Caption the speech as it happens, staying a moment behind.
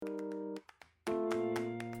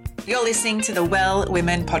You're listening to the Well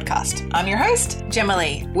Women podcast. I'm your host, Gemma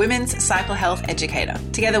Lee, women's cycle health educator.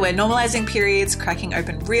 Together, we're normalizing periods, cracking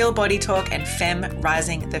open real body talk, and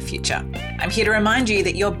fem-rising the future. I'm here to remind you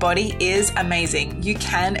that your body is amazing. You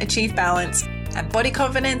can achieve balance, and body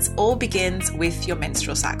confidence all begins with your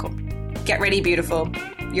menstrual cycle. Get ready, beautiful.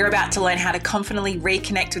 You're about to learn how to confidently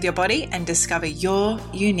reconnect with your body and discover your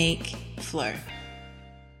unique flow.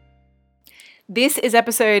 This is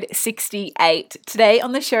episode 68. Today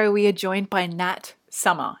on the show, we are joined by Nat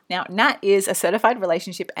Sommer. Now, Nat is a certified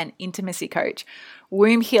relationship and intimacy coach,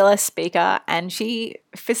 womb healer, speaker, and she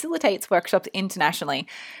facilitates workshops internationally.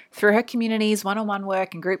 Through her communities, one-on-one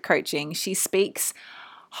work, and group coaching, she speaks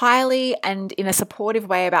highly and in a supportive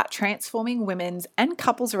way about transforming women's and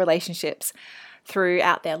couples' relationships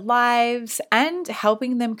throughout their lives and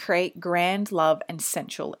helping them create grand love and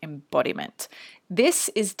sensual embodiment. This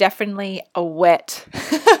is definitely a wet,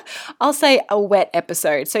 I'll say a wet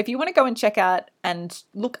episode. So if you want to go and check out and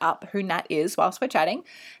look up who Nat is whilst we're chatting,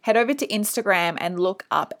 head over to Instagram and look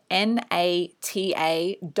up Nata.Sommer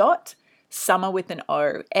with an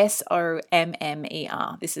O, Sommer.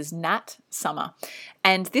 This is Nat Sommer.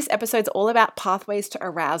 And this episode's all about pathways to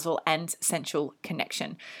arousal and sensual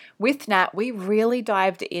connection. With Nat, we really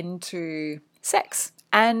dived into sex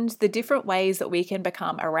and the different ways that we can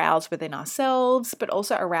become aroused within ourselves, but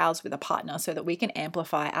also aroused with a partner so that we can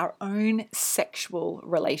amplify our own sexual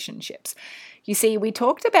relationships. You see, we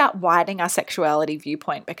talked about widening our sexuality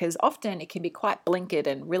viewpoint because often it can be quite blinkered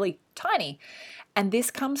and really tiny. And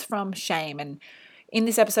this comes from shame. And in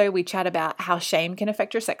this episode, we chat about how shame can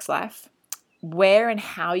affect your sex life, where and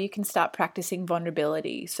how you can start practicing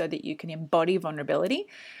vulnerability so that you can embody vulnerability.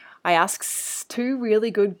 I ask two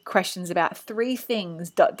really good questions about three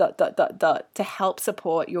things, to help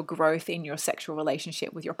support your growth in your sexual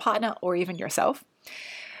relationship with your partner or even yourself.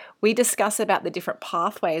 We discuss about the different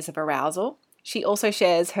pathways of arousal. She also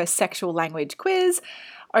shares her sexual language quiz,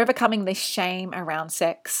 overcoming the shame around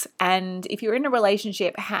sex. And if you're in a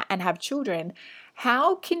relationship and have children,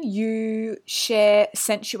 how can you share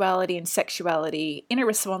sensuality and sexuality in a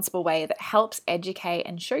responsible way that helps educate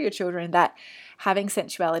and show your children that having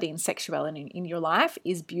sensuality and sexuality in your life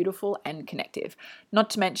is beautiful and connective? Not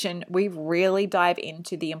to mention, we really dive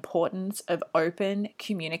into the importance of open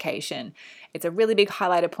communication. It's a really big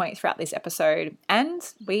highlighted point throughout this episode. And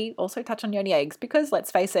we also touch on yoni eggs because,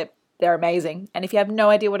 let's face it, they're amazing. And if you have no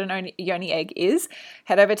idea what a yoni egg is,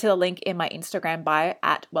 head over to the link in my Instagram bio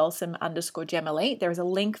at wellsome_Gemma. There is a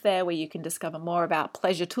link there where you can discover more about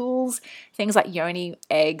pleasure tools, things like yoni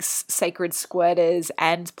eggs, sacred squirters,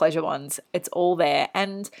 and pleasure wands. It's all there.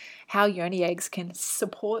 And how yoni eggs can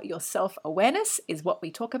support your self-awareness is what we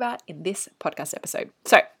talk about in this podcast episode.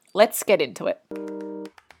 So let's get into it.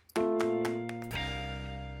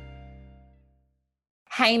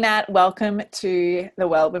 Hey Nat, welcome to the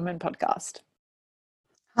Well Women podcast.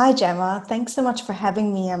 Hi Gemma, thanks so much for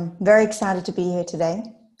having me. I'm very excited to be here today.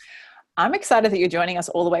 I'm excited that you're joining us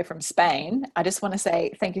all the way from Spain. I just want to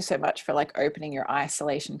say thank you so much for opening your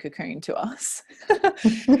isolation cocoon to us.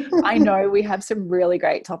 I know we have some really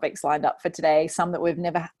great topics lined up for today, some that we've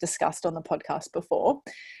never discussed on the podcast before.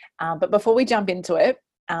 But before we jump into it,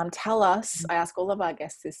 tell us, I ask all of our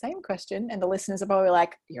guests the same question, and the listeners are probably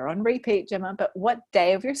like, you're on repeat, Gemma, but what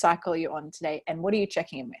day of your cycle are you on today, and what are you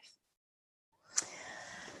checking in with?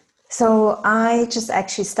 So I just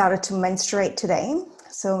actually started to menstruate today.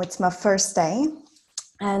 So it's my first day.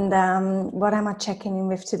 And what am I checking in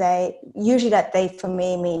with today? Usually that day for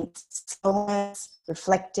me means stillness,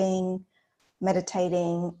 reflecting,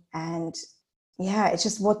 meditating, and it's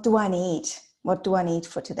just, what do I need? What do I need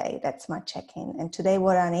for today? That's my check-in. And today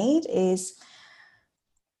what I need is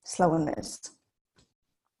slowness.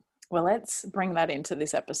 Well, let's bring that into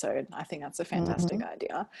this episode. I think that's a fantastic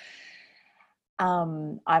idea.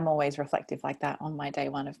 I'm always reflective like that on my day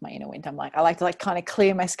one of my inner winter. I'm like, I like to kind of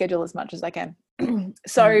clear my schedule as much as I can.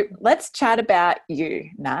 So let's chat about you,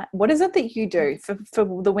 Nat. What is it that you do for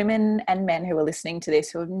the women and men who are listening to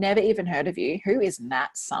this who have never even heard of you? Who is Nat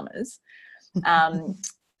Sommers?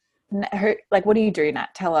 What do you do,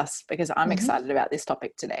 Nat? Tell us, because I'm excited about this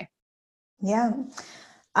topic today. Yeah.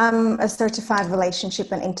 I'm a certified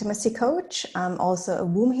relationship and intimacy coach. I'm also a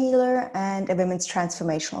womb healer and a women's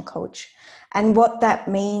transformational coach. And what that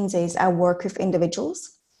means is I work with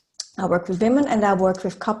individuals, I work with women, and I work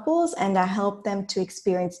with couples, and I help them to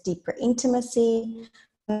experience deeper intimacy,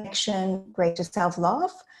 connection, greater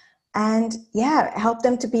self-love, and help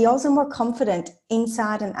them to be also more confident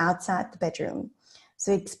inside and outside the bedroom.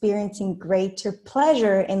 So experiencing greater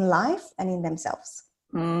pleasure in life and in themselves.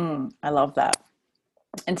 I love that.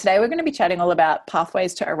 And today we're going to be chatting all about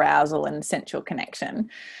pathways to arousal and sensual connection.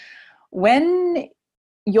 When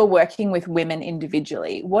you're working with women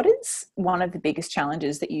individually, what is one of the biggest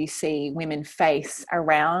challenges that you see women face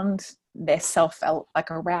around their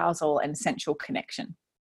like arousal and sensual connection?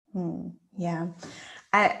 Yeah.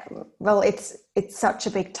 Well, it's such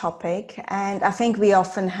a big topic, and I think we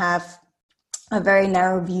often have a very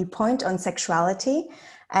narrow viewpoint on sexuality,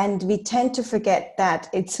 and we tend to forget that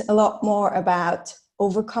it's a lot more about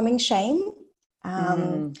overcoming shame,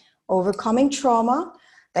 overcoming trauma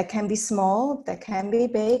that can be small, that can be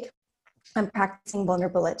big, and practicing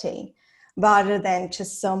vulnerability rather than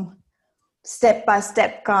just some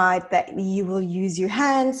step-by-step guide that you will use your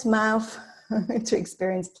hands, mouth to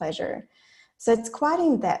experience pleasure. So it's quite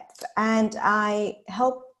in depth, and I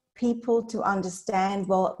help people to understand,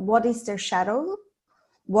 well, what is their shadow?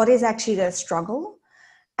 What is actually their struggle?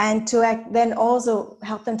 And to then also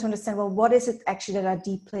help them to understand, well, what is it actually that I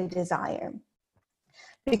deeply desire?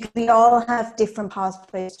 Because we all have different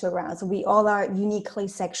pathways to arousal. We all are uniquely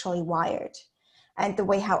sexually wired. And the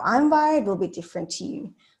way how I'm wired will be different to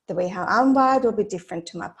you. The way how I'm wired will be different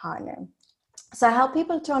to my partner. So I help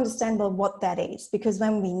people to understand, well, what that is. Because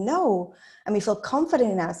when we know and we feel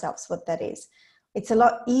confident in ourselves what that is, it's a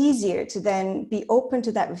lot easier to then be open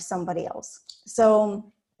to that with somebody else.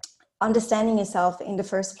 So understanding yourself in the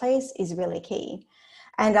first place is really key.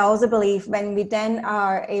 And I also believe when we then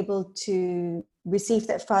are able to receive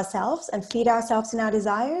that for ourselves and feed ourselves in our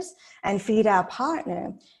desires and feed our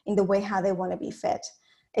partner in the way how they want to be fed,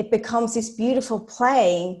 it becomes this beautiful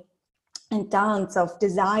play and dance of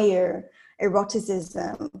desire,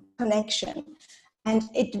 eroticism, connection. And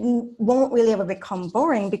it won't really ever become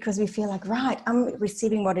boring because we feel like, right, I'm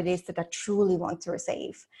receiving what it is that I truly want to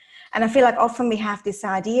receive. And I feel like often we have this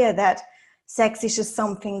idea that sex is just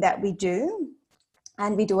something that we do,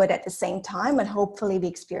 and we do it at the same time, and hopefully we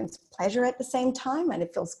experience pleasure at the same time, and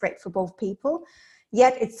it feels great for both people.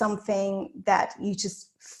 Yet it's something that you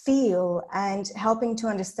just feel, and helping to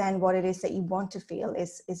understand what it is that you want to feel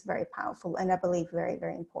is very powerful, and I believe very,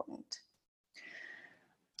 very important.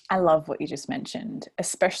 I love what you just mentioned,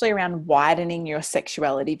 especially around widening your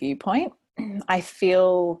sexuality viewpoint. I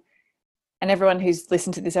feel, and everyone who's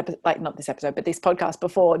listened to this episode, like not this episode, but this podcast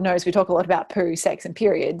before, knows we talk a lot about poo, sex, and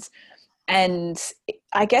periods. And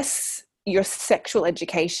I guess your sexual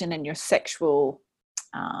education and your sexual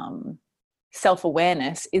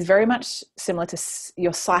self-awareness is very much similar to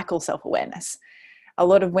your cycle self-awareness. A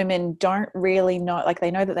lot of women don't really know, like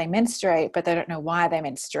they know that they menstruate, but they don't know why they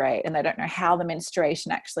menstruate, and they don't know how the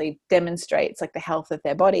menstruation actually demonstrates like the health of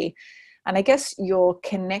their body. And I guess your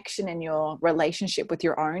connection and your relationship with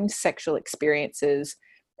your own sexual experiences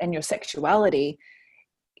and your sexuality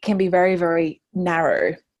can be very, very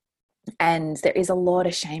narrow. And there is a lot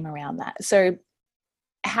of shame around that. So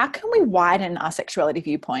how can we widen our sexuality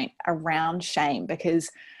viewpoint around shame? Because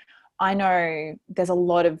I know there's a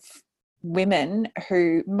lot of women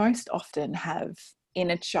who most often have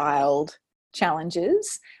inner child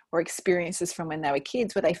challenges or experiences from when they were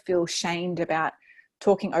kids where they feel shamed about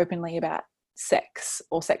talking openly about sex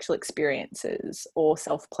or sexual experiences or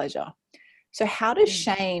self-pleasure. So how does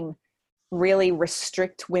shame really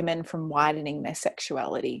restrict women from widening their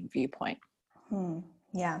sexuality viewpoint?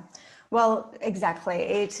 Yeah, well,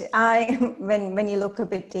 exactly. When you look a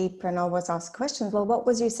bit deeper and always ask questions, well, what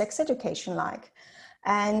was your sex education like?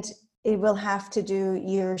 And it will have to do,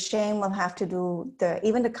 your shame will have to do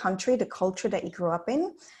even the country, the culture that you grew up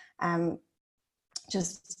in.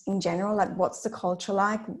 Just in general, like what's the culture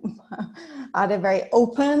like? Are they very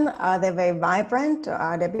open? Are they very vibrant? Or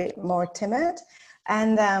are they a bit more timid?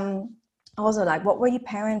 And also, like, what were your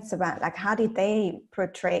parents about? Like, how did they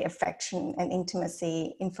portray affection and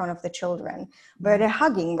intimacy in front of the children? Were they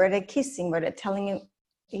hugging? Were they kissing? Were they telling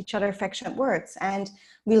each other affectionate words? And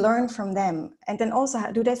we learn from them. And then also,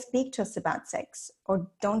 do they speak to us about sex, or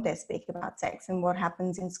don't they speak about sex, and what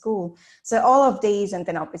happens in school? So all of these, and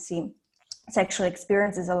then obviously sexual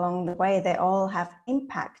experiences along the way, they all have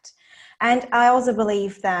impact. And I also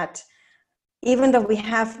believe that even though we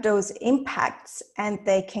have those impacts and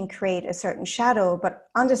they can create a certain shadow, but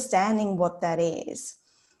understanding what that is,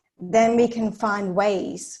 then we can find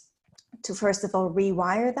ways to, first of all,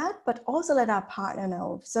 rewire that, but also let our partner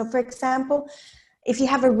know. So for example, if you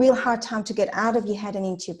have a real hard time to get out of your head and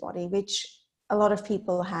into your body, which a lot of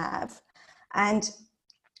people have, and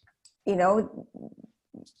you know,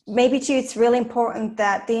 maybe to you it's really important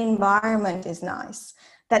that the environment is nice,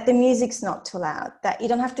 that the music's not too loud, that you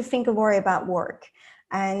don't have to think or worry about work.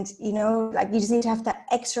 And like you just need to have that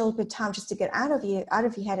extra little bit of time just to get out of your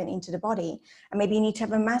head and into the body. And maybe you need to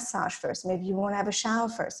have a massage first, maybe you want to have a shower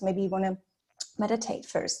first, maybe you want to meditate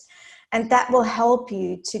first. And that will help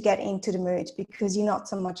you to get into the mood because you're not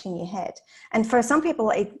so much in your head. And for some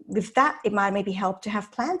people, with that, it might maybe help to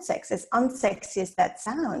have planned sex, as unsexy as that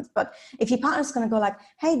sounds. But if your partner's going to go like,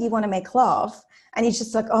 hey, do you want to make love? And you're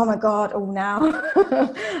just like, oh my God, oh now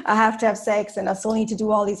I have to have sex and I still need to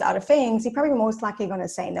do all these other things, you're probably most likely going to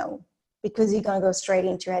say no, because you're going to go straight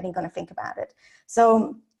into your head and you're going to think about it.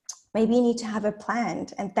 So maybe you need to have it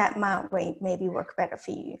planned, and that might maybe work better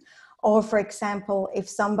for you. Or for example, if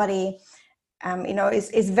somebody,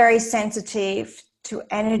 is very sensitive to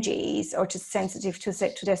energies or just sensitive to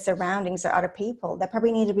their surroundings or other people, they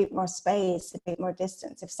probably need a bit more space, a bit more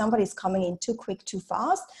distance. If somebody's coming in too quick, too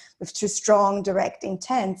fast, with too strong, direct,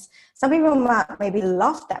 intense, some people might maybe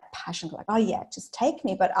love that passion, like, oh yeah, just take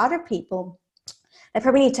me. But other people, they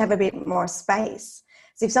probably need to have a bit more space.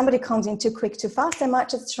 So if somebody comes in too quick, too fast, they might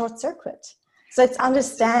just short circuit. So it's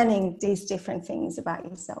understanding these different things about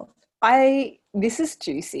yourself. This is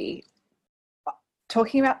juicy.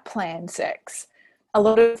 Talking about planned sex, a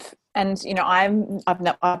lot of, and I've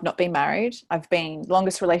not been married.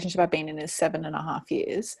 Longest relationship I've been in is 7.5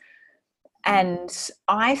 years. And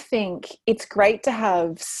I think it's great to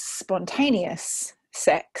have spontaneous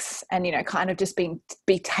sex and, kind of just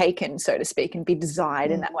be taken, so to speak, and be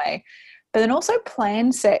desired in that way. But then also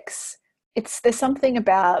planned sex, there's something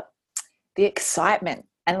about the excitement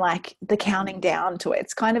and like the counting down to it.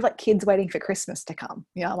 It's kind of like kids waiting for Christmas to come.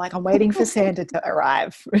 Like I'm waiting for Santa to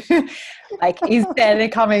arrive. Like, is Santa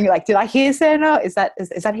coming? Like, did I hear Santa? Is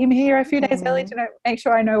that him here a few days early to make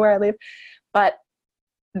sure I know where I live? But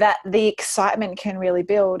that the excitement can really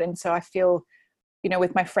build. And so I feel,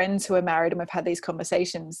 with my friends who are married and we've had these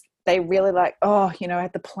conversations, they really like, I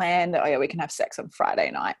had the plan that, we can have sex on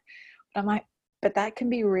Friday night. But I'm like, but that can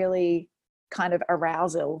be really kind of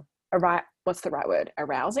arousal. What's the right word?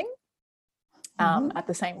 Arousing at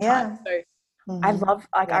the same time. So I love,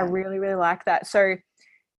 I really, really like that. So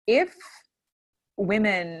if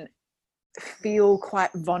women feel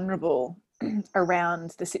quite vulnerable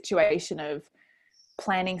around the situation of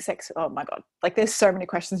planning sex, oh my God, like there's so many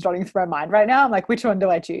questions running through my mind right now. I'm like, which one do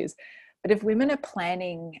I choose? But if women are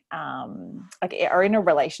planning, are in a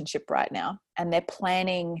relationship right now and they're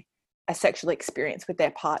planning a sexual experience with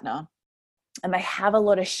their partner, and they have a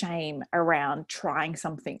lot of shame around trying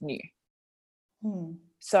something new.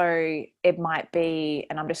 So it might be,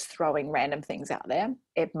 and I'm just throwing random things out there,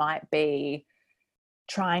 it might be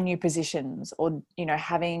trying new positions or,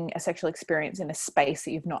 having a sexual experience in a space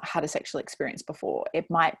that you've not had a sexual experience before. It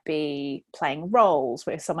might be playing roles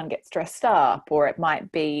where someone gets dressed up, or it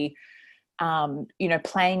might be,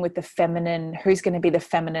 playing with the feminine, who's going to be the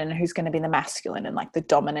feminine, who's going to be the masculine, and like the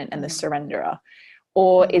dominant and the surrenderer.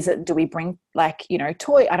 Or is it, do we bring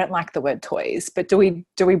toy? I don't like the word toys, but do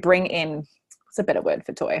we bring in, what's a better word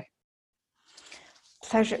for toy?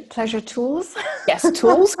 Pleasure tools. Yes,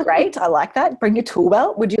 tools. Great. I like that. Bring your tool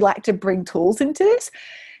belt. Would you like to bring tools into this?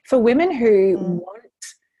 For women who want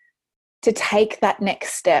to take that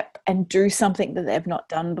next step and do something that they've not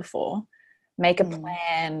done before, make a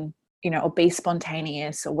plan, or be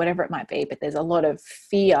spontaneous or whatever it might be, but there's a lot of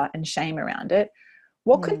fear and shame around it.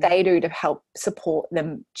 What could they do to help support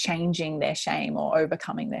them changing their shame or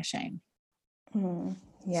overcoming their shame?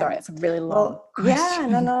 Sorry, it's a really long question.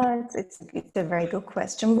 Yeah, no, it's a very good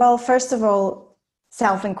question. Well, first of all,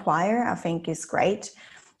 self-inquire, I think, is great.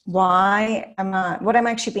 What I'm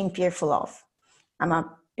actually being fearful of? Am I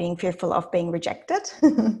being fearful of being rejected?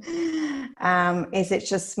 Is it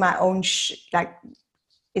just my own,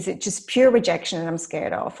 is it just pure rejection that I'm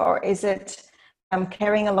scared of? Or is it I'm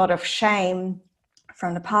carrying a lot of shame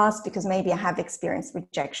from the past because maybe I have experienced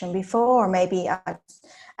rejection before, or maybe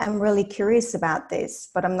I'm really curious about this,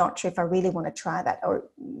 but I'm not sure if I really want to try that, or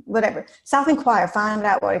whatever. Self-inquire, find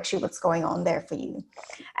out what's going on there for you.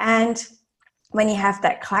 And when you have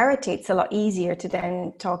that clarity, it's a lot easier to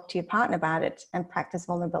then talk to your partner about it and practice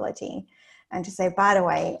vulnerability, and to say, by the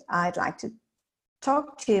way, I'd like to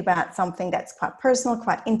talk to you about something that's quite personal,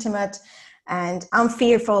 quite intimate, and I'm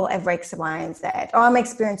fearful of X, Y, and Z, or I'm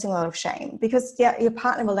experiencing a lot of shame. Because your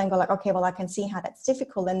partner will then go like, okay, well, I can see how that's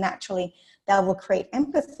difficult. And naturally that will create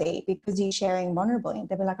empathy because you're sharing vulnerability.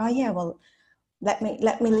 They'll be like, oh yeah, well, let me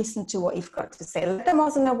listen to what you've got to say. Let them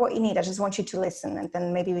also know what you need. I just want you to listen. And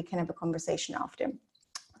then maybe we can have a conversation after.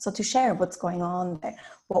 So to share what's going on there,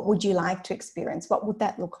 what would you like to experience? What would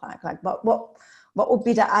that look like? Like what would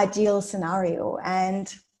be the ideal scenario?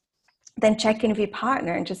 And then check in with your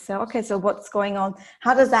partner and just say, okay, so what's going on?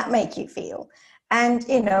 How does that make you feel? And,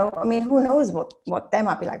 who knows what they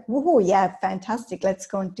might be like, woohoo, yeah, fantastic, let's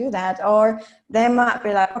go and do that. Or they might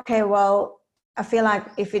be like, okay, well, I feel like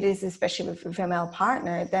if it is, especially with a female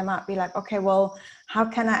partner, they might be like, okay, well, how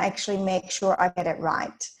can I actually make sure I get it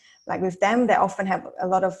right? Like with them, they often have a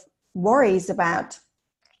lot of worries about,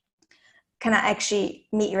 can I actually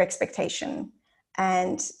meet your expectation?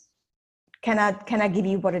 And can I give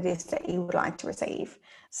you what it is that you would like to receive?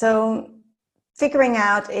 So figuring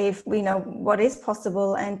out if we know what is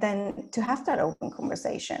possible, and then to have that open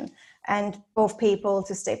conversation, and both people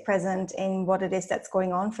to stay present in what it is that's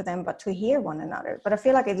going on for them, but to hear one another. But I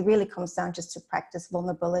feel like it really comes down just to practice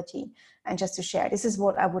vulnerability and just to share, this is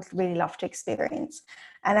what I would really love to experience.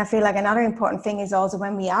 And I feel like another important thing is also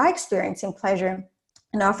when we are experiencing pleasure,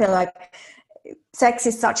 and I feel like sex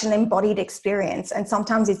is such an embodied experience, and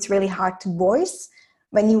sometimes it's really hard to voice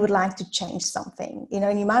when you would like to change something, you know,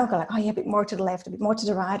 and you might go like, oh yeah, a bit more to the left, a bit more to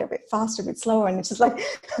the right, a bit faster, a bit slower, and it's just like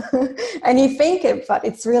and you think it, but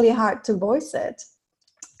it's really hard to voice it.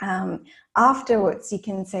 Afterwards you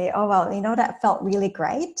can say, oh well, you know, that felt really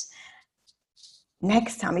great.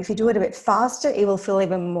 Next time, if you do it a bit faster, it will feel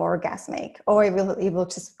even more orgasmic, or it will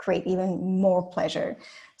just create even more pleasure.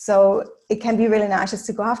 So it can be really nice just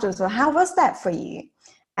to go afterwards. Well, how was that for you?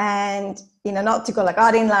 And, you know, not to go like, oh,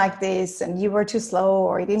 I didn't like this, and you were too slow,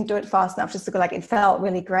 or you didn't do it fast enough, just to go like, it felt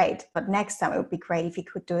really great. But next time it would be great if you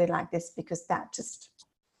could do it like this, because that just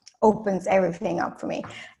opens everything up for me.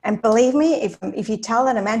 And believe me, if you tell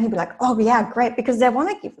that a man, he'd be like, oh yeah, great, because they want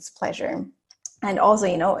to give us pleasure. And also,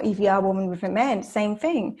 you know, if you are a woman with a man, same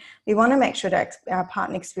thing. We want to make sure that our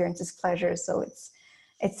partner experiences pleasure. So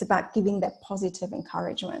it's about giving that positive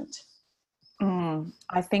encouragement.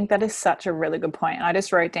 I think that is such a really good point. I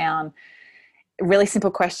just wrote down really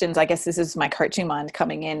simple questions. I guess this is my coaching mind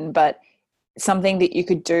coming in, but something that you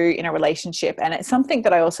could do in a relationship. And it's something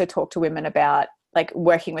that I also talk to women about, like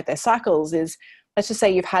working with their cycles, is, let's just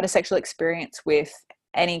say you've had a sexual experience with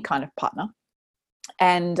any kind of partner.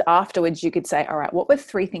 And afterwards you could say, all right, what were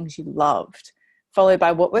 3 things you loved? Followed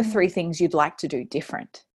by, what were 3 things you'd like to do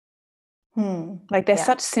different? Like they're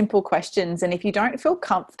such simple questions. And if you don't feel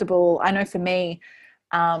comfortable, I know for me,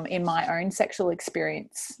 in my own sexual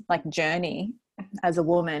experience, like journey as a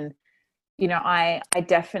woman, you know, I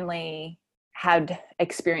definitely had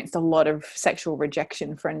experienced a lot of sexual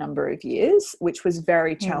rejection for a number of years, which was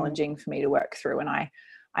very challenging for me to work through. And I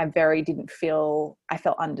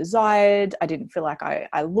felt undesired. I didn't feel like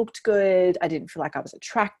I looked good. I didn't feel like I was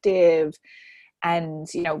attractive. And,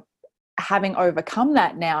 you know, having overcome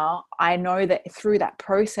that now, I know that through that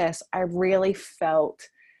process, I really felt,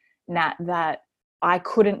 Nat, that I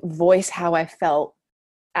couldn't voice how I felt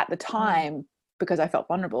at the time because I felt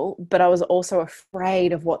vulnerable, but I was also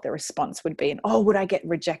afraid of what the response would be. And, oh, would I get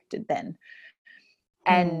rejected then?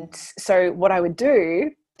 And so what I would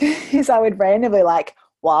do is I would randomly, like,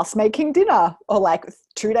 whilst making dinner, or like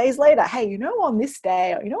 2 days later, hey, you know, on this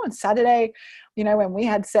day, or, you know, on Saturday, you know, when we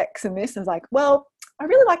had sex and this, and I was like, well, I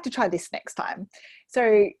really like to try this next time.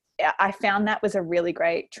 So I found that was a really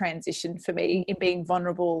great transition for me in being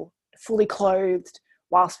vulnerable, fully clothed,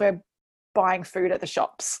 whilst we're buying food at the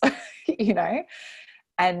shops, you know.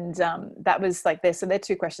 And that was like this. So they're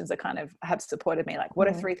 2 questions that kind of have supported me. Like, what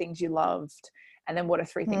are 3 things you loved? And then what are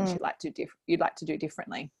 3 things you'd like to do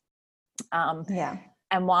differently?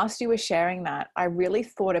 And whilst you were sharing that, I really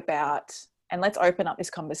thought about, and let's open up this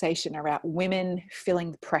conversation around women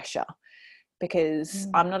feeling the pressure, because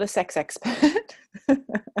I'm not a sex expert,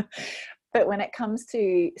 but when it comes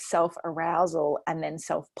to self-arousal and then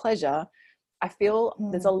self-pleasure, I feel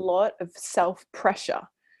there's a lot of self-pressure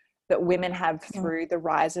that women have through the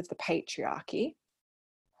rise of the patriarchy,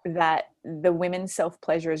 that the women's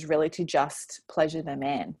self-pleasure is really to just pleasure the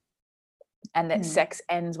man, and that sex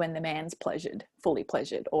ends when the man's fully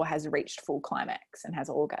pleasured, or has reached full climax and has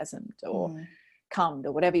orgasmed or cummed,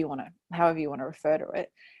 or however you want to refer to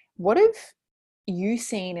it. What have you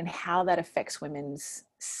seen in how that affects women's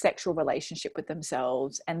sexual relationship with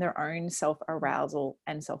themselves and their own self-arousal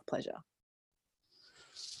and self-pleasure?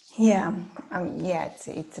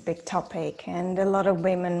 It's a big topic, and a lot of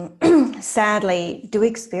women sadly do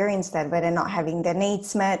experience that, where they're not having their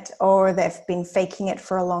needs met, or they've been faking it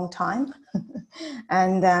for a long time.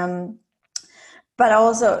 And but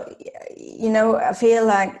also, you know, I feel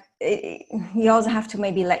like you also have to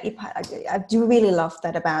maybe I do really love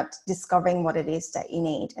that about discovering what it is that you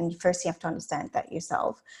need, and first you have to understand that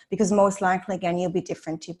yourself, because most likely, again, you'll be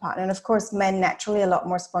different to your partner. And of course, men naturally a lot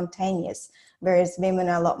more spontaneous, whereas women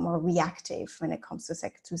are a lot more reactive when it comes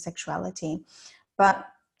to sexuality. But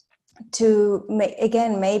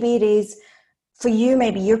again, maybe it is for you,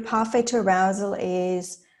 maybe your pathway to arousal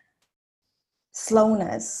is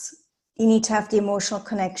slowness, you need to have the emotional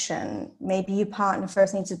connection. Maybe your partner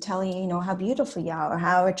first needs to tell you, you know, how beautiful you are or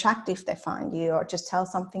how attractive they find you, or just tell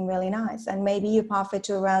something really nice. And maybe your pathway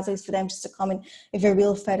to arousal is for them just to come in with a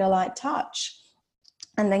real feather-light touch,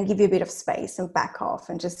 and then give you a bit of space and back off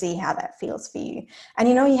and just see how that feels for you. And,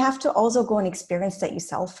 you know, you have to also go and experience that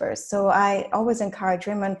yourself first. So I always encourage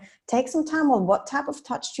women, take some time on what type of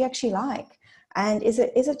touch do you actually like? And is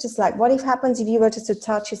it just like, what if happens if you were just to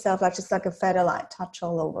touch yourself, like just like a feather light touch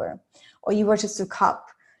all over, or you were just to cup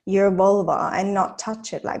your vulva and not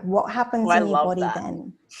touch it? Like, what happens in your body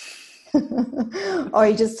then? Or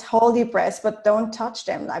you just hold your breasts but don't touch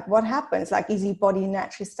them. Like, what happens? Like, is your body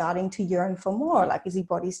naturally starting to yearn for more? Like, is your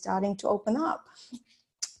body starting to open up?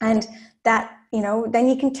 And that, you know, then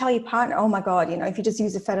you can tell your partner, oh my God, you know, if you just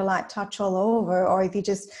use a feather light touch all over, or if you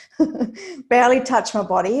just barely touch my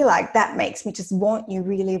body, like that makes me just want you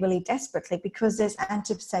really, really desperately, because there's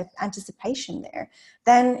anticipation there.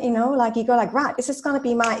 Then, you know, like you go like, right, this is going to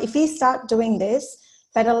be if you start doing this,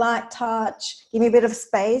 feather light touch, give me a bit of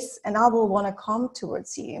space, and I will want to come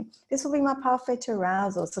towards you. This will be my pathway to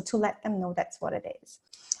arousal. So to let them know that's what it is.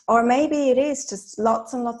 Or maybe it is just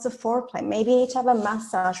lots and lots of foreplay. Maybe you need to have a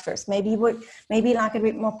massage first. Maybe you would like a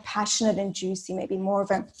bit more passionate and juicy, maybe more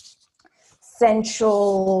of a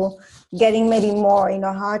sensual, getting maybe more, you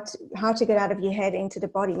know, how to get out of your head into the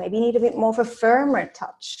body. Maybe you need a bit more of a firmer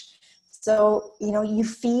touch. So, you know, you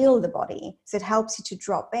feel the body. So it helps you to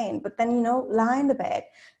drop in. But then, you know, lie in the bed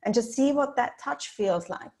and just see what that touch feels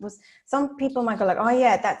like. Some people might go like, oh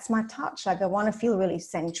yeah, that's my touch. Like, I want to feel really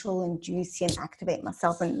sensual and juicy and activate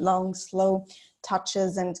myself in long, slow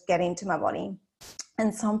touches and get into my body.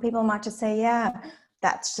 And some people might just say, yeah,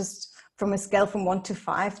 that's just from a scale from 1 to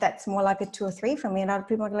 5, that's more like a 2 or 3 for me. And other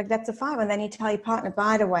people are like, that's a 5. And then you tell your partner,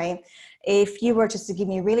 by the way, if you were just to give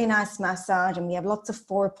me a really nice massage and we have lots of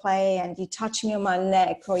foreplay and you touch me on my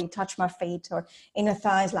neck or you touch my feet or inner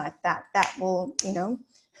thighs like that, that will, you know,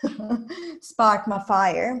 spark my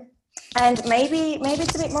fire. And maybe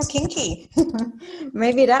it's a bit more kinky.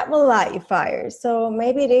 Maybe that will light your fire. So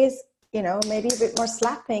maybe it is, you know, maybe a bit more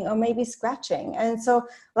slapping or maybe scratching. And so,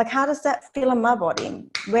 like, how does that feel in my body?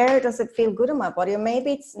 Where does it feel good in my body? Or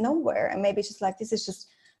maybe it's nowhere. And maybe it's just like, this is just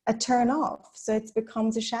a turn off. So it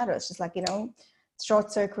becomes a shadow. It's just like, you know,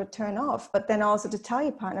 short circuit turn off. But then also to tell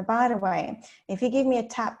your partner, by the way, if you give me a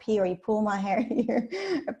tap here or you pull my hair here,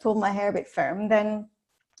 or pull my hair a bit firm, then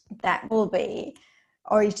that will be,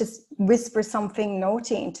 or you just whisper something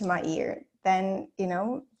naughty into my ear, then, you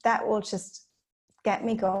know, that will just get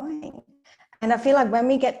me going. And I feel like when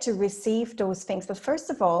we get to receive those things, but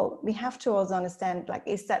first of all, we have to also understand, like,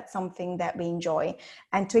 is that something that we enjoy?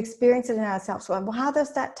 And to experience it in ourselves. Well, how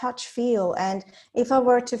does that touch feel? And if I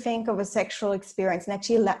were to think of a sexual experience and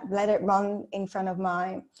actually let it run in front of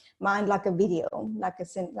my mind like a video, like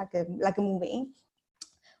a movie,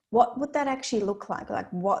 what would that actually look like?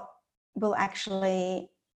 Like, what will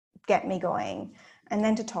actually get me going? And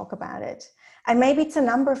then to talk about it. And maybe it's a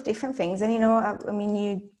number of different things. And, you know, I mean,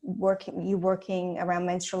 you working around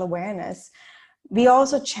menstrual awareness, we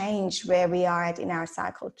also change where we are at in our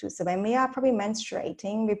cycle too. So when we are probably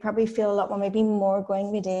menstruating, we probably feel a lot more, maybe more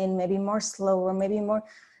going within, maybe more slower, maybe more,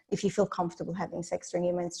 if you feel comfortable having sex during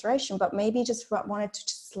your menstruation, but maybe just wanted to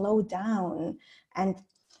just slow down. And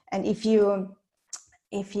if you're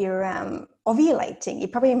ovulating, you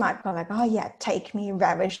probably might go like, oh yeah, take me,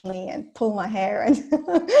 ravish me, and pull my hair and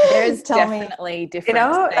there's tell definitely me, different you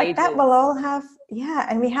know, stages. like that will all have, yeah.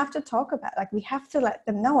 And we have to talk about, like, we have to let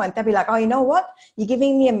them know, and they'll be like, oh, you know what? You're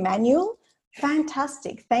giving me a manual.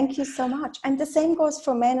 Fantastic. Thank you so much. And the same goes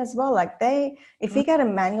for men as well. Like, if we get a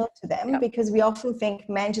manual to them, because we often think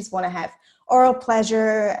men just want to have oral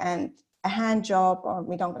pleasure and a hand job, or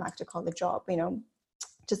we don't like to call it job, you know,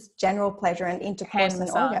 just general pleasure and intercourse and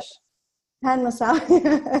orgasm. Hand massage,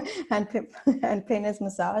 and penis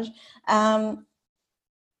massage.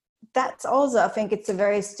 That's also, I think it's a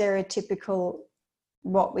very stereotypical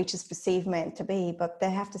what we just perceive men to be, but they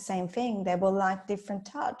have the same thing. They will like different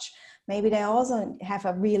touch. Maybe they also have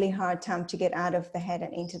a really hard time to get out of the head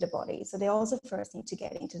and into the body. So they also first need to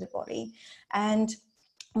get into the body. And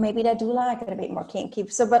maybe they do like it a bit more kinky.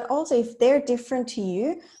 So, but also if they're different to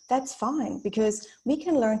you, that's fine, because we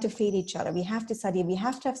can learn to feed each other. We have this idea, we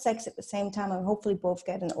have to have sex at the same time and hopefully both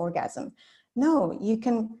get an orgasm. No, you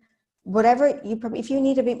can, whatever you probably, if you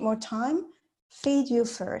need a bit more time, feed you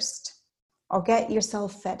first or get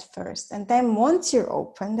yourself fed first. And then once you're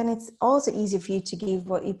open, then it's also easy for you to give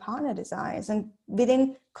what your partner desires and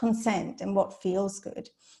within consent and what feels good.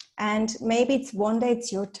 And maybe it's one day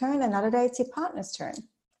it's your turn, another day it's your partner's turn.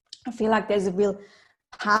 I feel like there's a real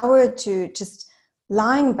power to just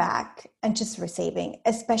lying back and just receiving,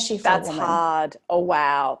 especially for a That's woman. hard. Oh,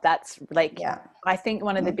 wow. That's like, Yeah. I think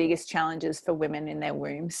one of the biggest challenges for women in their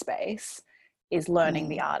womb space is learning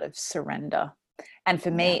the art of surrender. And for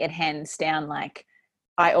me, it hands down, like,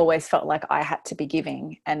 I always felt like I had to be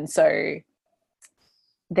giving. And so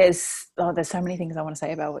there's so many things I want to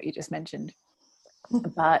say about what you just mentioned.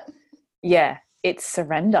 But yeah, it's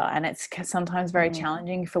surrender. And it's sometimes very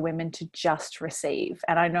challenging for women to just receive.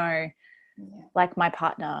 And I know, like, my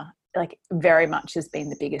partner, like, very much has been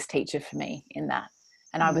the biggest teacher for me in that.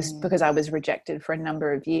 And because I was rejected for a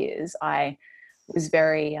number of years, I was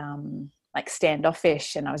very like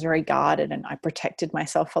standoffish, and I was very guarded, and I protected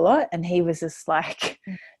myself a lot. And he was just like,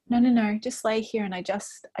 no, just lay here. And I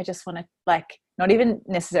just want to, like, not even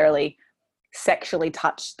necessarily sexually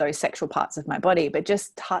touch those sexual parts of my body, but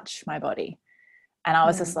just touch my body. And I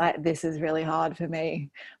was just like, this is really hard for me.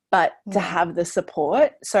 But to have the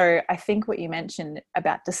support. So I think what you mentioned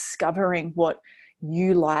about discovering what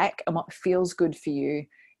you like and what feels good for you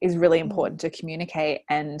is really important to communicate.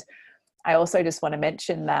 And I also just want to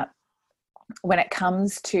mention that when it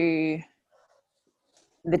comes to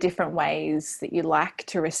the different ways that you like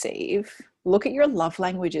to receive, look at your love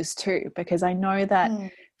languages too, because I know that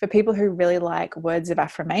for people who really like words of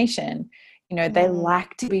affirmation, you know, they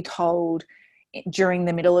like to be told during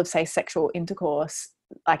the middle of, say, sexual intercourse,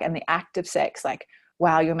 like, and the act of sex, like,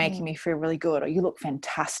 wow, you're making me feel really good, or you look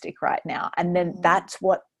fantastic right now. And then that's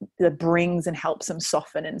what brings and helps them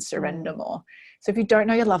soften and surrender more. So if you don't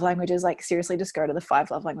know your love languages, like, seriously, just go to the 5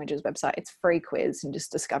 Love Languages website. It's a free quiz, and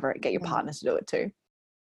just discover it. Get your partners to do it too.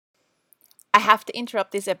 I have to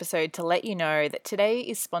interrupt this episode to let you know that today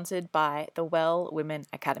is sponsored by the Well Women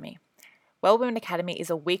Academy. Well Women Academy is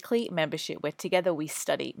a weekly membership where together we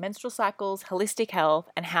study menstrual cycles, holistic health,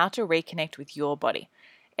 and how to reconnect with your body.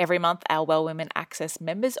 Every month, our Well Women access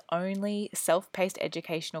members-only self-paced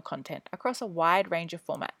educational content across a wide range of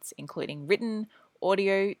formats, including written,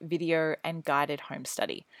 audio, video, and guided home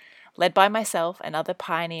study. Led by myself and other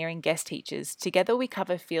pioneering guest teachers, together we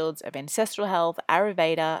cover fields of ancestral health,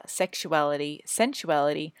 Ayurveda, sexuality,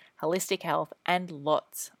 sensuality, holistic health, and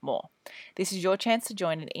lots more. This is your chance to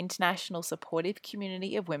join an international supportive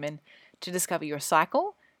community of women to discover your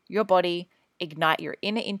cycle, your body, ignite your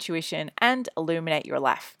inner intuition, and illuminate your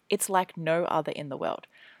life. It's like no other in the world.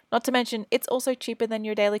 Not to mention, it's also cheaper than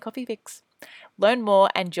your daily coffee fix. Learn more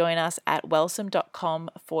and join us at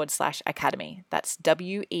wellsome.com/academy. That's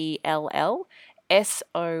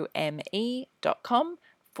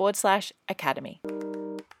WELLSOME.com/academy.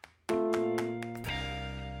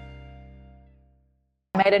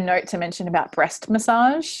 I made a note to mention about breast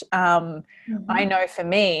massage. I know for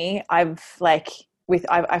me, I've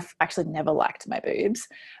actually never liked my boobs,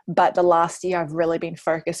 but the last year I've really been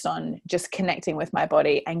focused on just connecting with my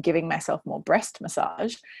body and giving myself more breast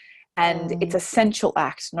massage. And it's a sensual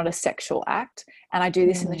act, not a sexual act. And I do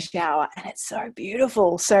this in the shower, and it's so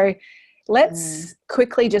beautiful. So let's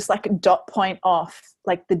quickly just, like, dot point off,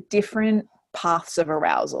 like, the different paths of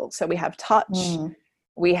arousal. So we have touch,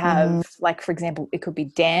 we have, like, for example, it could be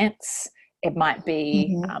dance. It might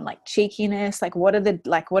be like cheekiness. Like, what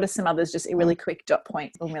are some others? Just a really quick dot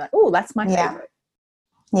point when we're like, oh, that's my favorite.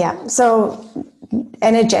 Yeah. So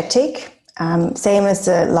energetic. Same as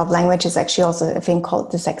the love language is actually also a thing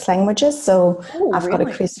called the sex languages. So I've got a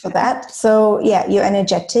quiz for that. So yeah, you're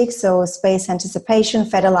energetic. So space anticipation,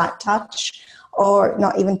 feather-like touch, or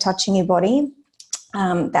not even touching your body.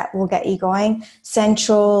 That will get you going.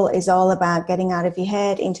 Sensual is all about getting out of your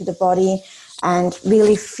head into the body and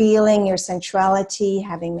really feeling your sensuality,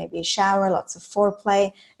 having maybe a shower, lots of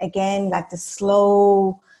foreplay. Again, like the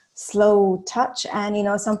slow touch. And, you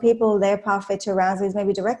know, some people, their pathway to arousal is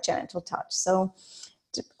maybe direct genital touch. So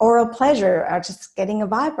oral pleasure or just getting a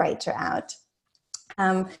vibrator out.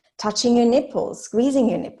 Touching your nipples, squeezing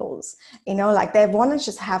your nipples, you know, like they want to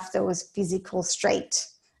just have those physical, straight,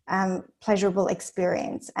 pleasurable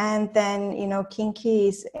experience. And then, you know,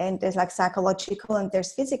 kinkies, and there's like psychological and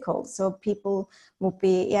there's physical. So people will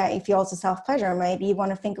be, if you also self-pleasure, maybe you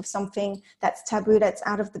want to think of something that's taboo, that's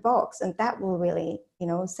out of the box, and that will really, you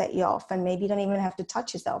know, set you off. And maybe you don't even have to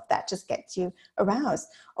touch yourself. That just gets you aroused.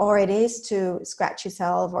 Or it is to scratch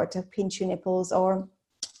yourself or to pinch your nipples or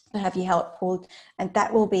to have your hair pulled, and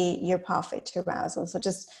that will be your pathway to arousal. So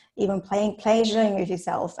just even pleasuring with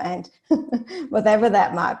yourself and whatever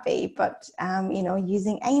that might be, but you know,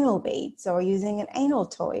 using anal beads or using an anal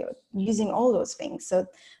toy or using all those things. So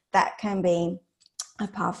that can be a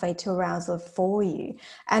pathway to arousal for you.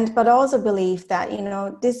 And but also believe that, you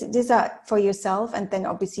know, these are for yourself, and then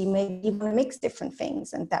obviously maybe you want to mix different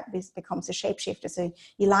things, and that becomes a shapeshifter. So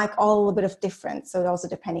you like all a little bit of different, so also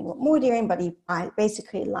depending what mood you're in, but you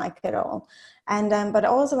basically like it all. And but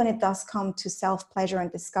also when it does come to self-pleasure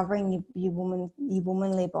and discovering your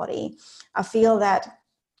womanly body, I feel that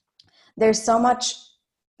there's so much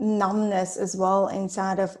numbness as well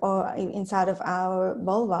inside of our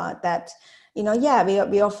vulva that, you know, yeah,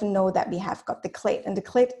 we often know that we have got the clit, and the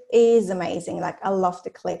clit is amazing. Like, I love the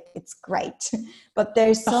clit, it's great. But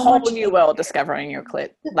there's A so whole much new world discovering your clit,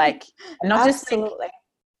 like not just absolutely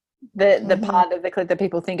like the part of the clit that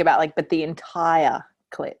people think about, like, but the entire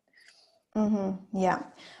clit. Yeah,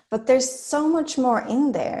 but there's so much more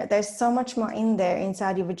in there. There's so much more in there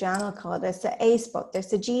inside your vaginal collar. There's the A spot, there's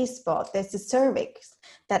the G spot, there's the cervix,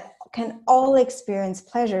 that can all experience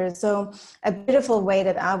pleasure. So a beautiful way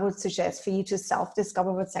that I would suggest for you to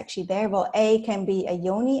self-discover what's actually there. Well, A can be a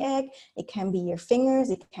yoni egg, it can be your fingers,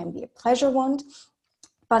 it can be a pleasure wand.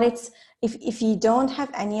 But it's, if you don't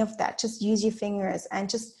have any of that, just use your fingers and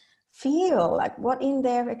just feel like what in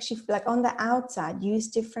there actually, like on the outside. Use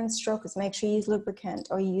different strokes, make sure you use lubricant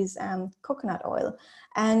or use coconut oil,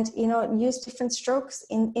 and, you know, use different strokes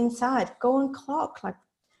inside. Go on clock, like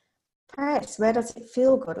press, where does it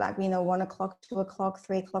feel good, like, you know, 1 o'clock, 2 o'clock,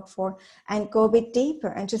 3 o'clock, 4, and go a bit deeper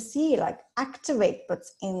and just see, like, activate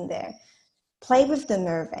what's in there. Play with the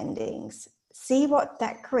nerve endings, see what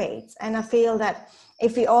that creates. And I feel that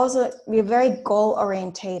if we're very goal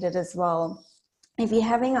orientated as well. If you're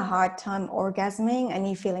having a hard time orgasming and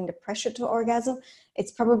you're feeling the pressure to orgasm,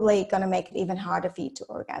 it's probably going to make it even harder for you to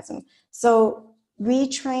orgasm. So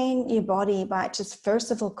retrain your body by just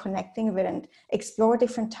first of all connecting with it and explore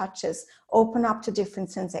different touches, open up to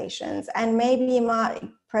different sensations, and maybe you might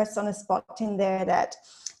press on a spot in there that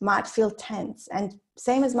might feel tense. And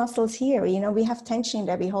same as muscles here, you know, we have tension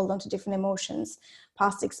there, we hold on to different emotions,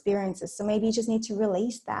 past experiences. So maybe you just need to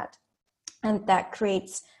release that, and that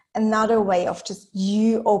creates another way of just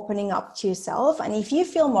you opening up to yourself. And if you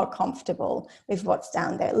feel more comfortable with what's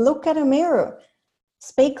down there, look at a mirror,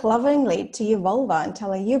 speak lovingly to your vulva and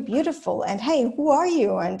tell her you're beautiful, and hey, who are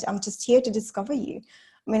you, and I'm just here to discover you.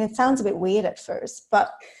 I mean, it sounds a bit weird at first,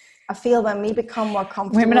 but I feel when we become more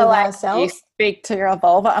comfortable Women are with like, ourselves. you speak to your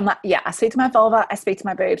vulva? I'm like, yeah, I speak to my vulva, I speak to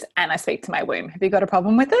my boobs, and I speak to my womb. Have you got a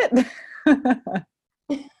problem with it?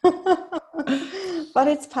 But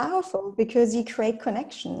it's powerful because you create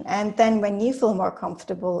connection, and then when you feel more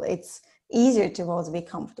comfortable, it's easier to also be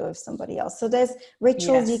comfortable with somebody else. So there's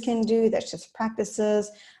rituals you can do, there's just practices.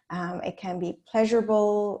 It can be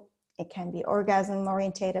pleasurable, it can be orgasm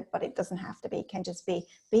orientated, but it doesn't have to be. It can just be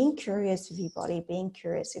being curious with your body, being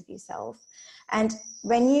curious with yourself. And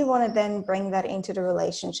when you want to then bring that into the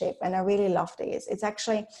relationship, and I really love this, it's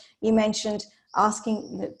actually, you mentioned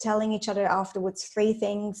telling each other afterwards 3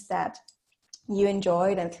 things that you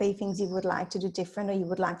enjoyed and 3 things you would like to do different or you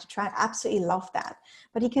would like to try. I absolutely love that.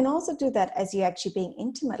 But you can also do that as you're actually being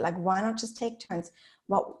intimate. Like, why not just take turns?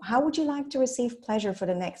 Well, how would you like to receive pleasure for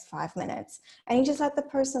the next 5 minutes? And you just let the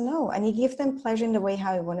person know, and you give them pleasure in the way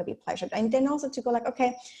how you want to be pleasured. And then also to go like,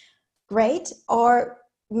 okay, great. Or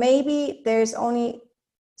maybe there's only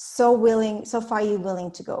so far you're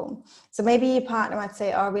willing to go. So maybe your partner might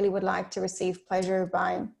say, oh, I really would like to receive pleasure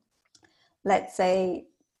by, let's say,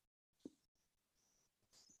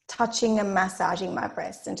 touching and massaging my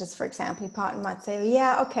breasts. And just for example, your partner might say,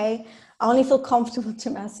 yeah, okay, I only feel comfortable to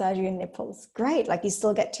massage your nipples. Great. Like, you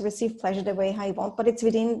still get to receive pleasure the way how you want, but it's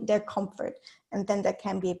within their comfort. And then that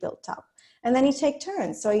can be built up. And then you take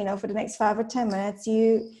turns. So, you know, for the next 5 or 10 minutes,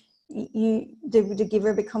 the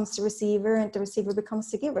giver becomes the receiver and the receiver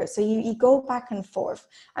becomes the giver. So you go back and forth.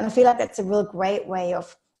 And I feel like that's a real great way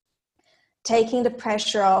of taking the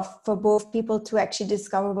pressure off for both people to actually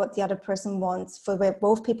discover what the other person wants, for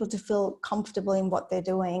both people to feel comfortable in what they're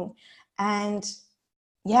doing. And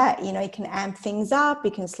yeah, you know, you can amp things up, you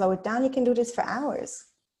can slow it down, you can do this for hours.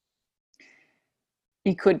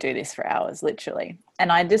 You could do this for hours, literally.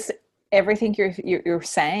 And everything you're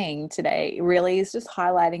saying today really is just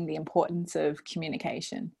highlighting the importance of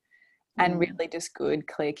communication and really just good,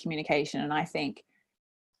 clear communication. And I think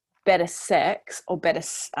better sex, or better,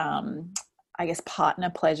 I guess,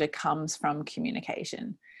 partner pleasure comes from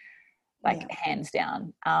communication, like hands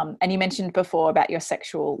down. And you mentioned before about your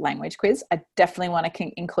sexual language quiz. I definitely want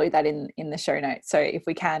to include that in the show notes. So if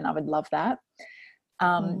we can, I would love that.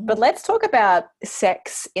 But let's talk about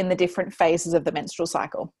sex in the different phases of the menstrual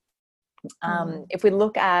cycle. If we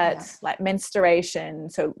look at like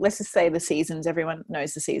menstruation, so let's just say the seasons, everyone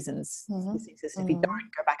knows the seasons. If you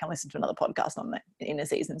don't, go back and listen to another podcast on the inner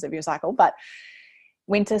seasons of your cycle. But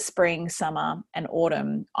winter, spring, summer, and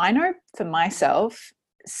autumn, I know for myself,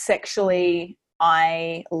 sexually,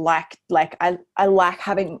 I like I like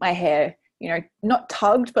having my hair, you know, not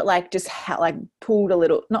tugged, but like just like pulled a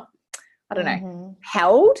little, not, I don't know,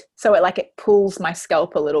 held. So it pulls my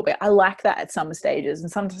scalp a little bit. I like that at some stages,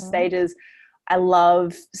 and some stages I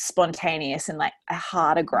love spontaneous and like a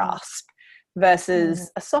harder grasp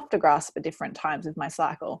versus a softer grasp at different times of my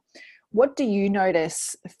cycle. What do you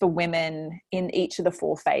notice for women in each of the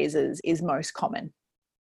 4 phases is most common?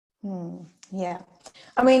 Yeah.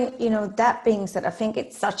 I mean, you know, that being said, I think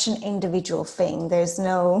it's such an individual thing. There's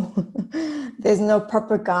no there's no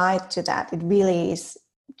proper guide to that. It really is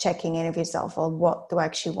checking in with yourself, or what do I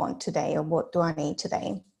actually want today, or what do I need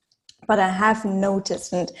today? But I have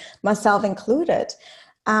noticed, and myself included,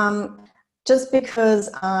 just because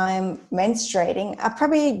I'm menstruating, I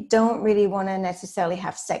probably don't really want to necessarily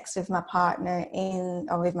have sex with my partner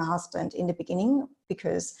or with my husband in the beginning,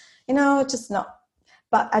 because, you know, just not.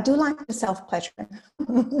 But I do like the self-pleasure. I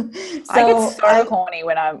get So so horny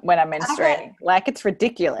when I'm menstruating. Like, it's yeah.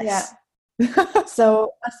 ridiculous.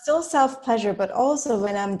 So I still self-pleasure, but also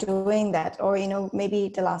when I'm doing that, or, you know,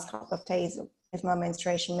 maybe the last couple of days with my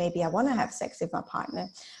menstruation, maybe I want to have sex with my partner.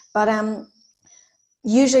 But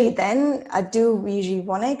usually then I do usually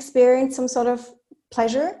want to experience some sort of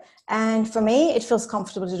pleasure. And for me, it feels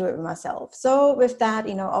comfortable to do it with myself. So with that,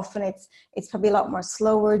 you know, often it's probably a lot more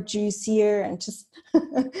slower, juicier, and just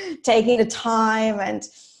taking the time and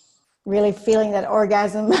really feeling that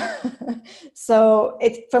orgasm. So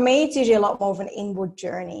for me, it's usually a lot more of an inward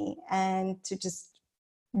journey, and to just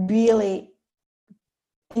really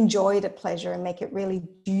enjoy the pleasure and make it really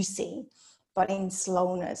juicy, but in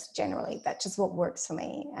slowness. Generally, that's just what works for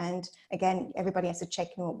me. And again, everybody has to check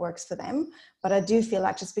in what works for them. But I do feel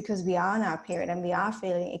like just because we are in our period and we are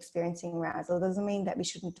experiencing arousal doesn't mean that we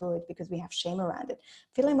shouldn't do it because we have shame around it.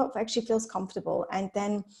 Feeling what actually feels comfortable, and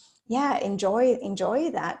then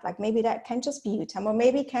enjoy that. Like, maybe that can just be you time, or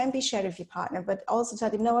maybe it can be shared with your partner, but also tell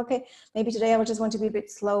them, no, okay, maybe today I would just want to be a bit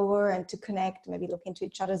slower and to connect, maybe look into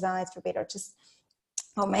each other's eyes for a bit,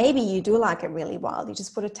 or maybe you do like it really wild. You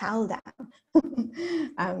just put a towel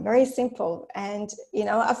down. Very simple. And, you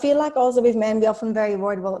know, I feel like also with men, we're often very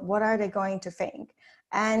worried, well, what are they going to think?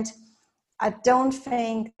 And I don't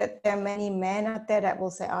think that there are many men out there that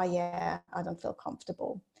will say, oh yeah, I don't feel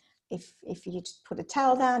comfortable. If you just put a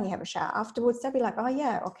towel down, you have a shower afterwards, they'll be like, oh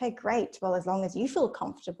yeah, okay, great. Well, as long as you feel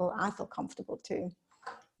comfortable, I feel comfortable too.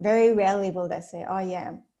 Very rarely will they say, oh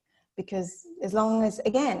yeah, because as long as,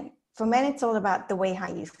 again, for men, it's all about the way how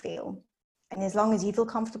you feel. And as long as you feel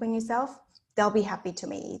comfortable in yourself, they'll be happy to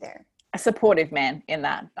meet you there. A supportive man in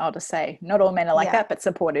that, I'll just say. Not all men are like that, but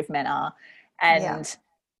supportive men are. And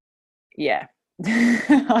yeah,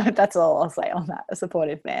 that's all I'll say on that. A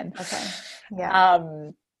supportive man. Okay. Yeah.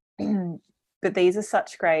 But these are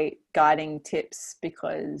such great guiding tips,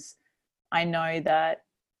 because I know that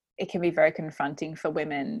it can be very confronting for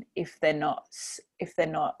women if they're not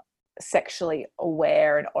sexually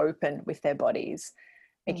aware and open with their bodies.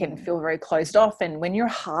 It can feel very closed off, and when your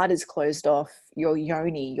heart is closed off, your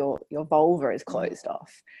yoni, your vulva is closed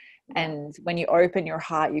off. And when you open your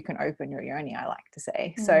heart, you can open your yoni, I like to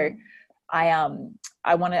say. So I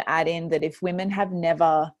want to add in that if women have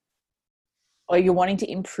never, or you're wanting to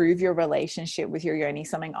improve your relationship with your yoni,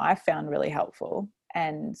 something I've found really helpful,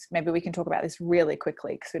 and maybe we can talk about this really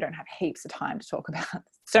quickly because we don't have heaps of time to talk about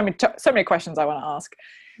so many questions I want to ask.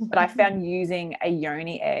 But I found using a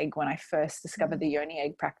yoni egg when I first discovered the yoni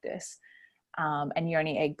egg practice, and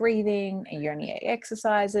yoni egg breathing and yoni egg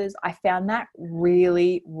exercises, I found that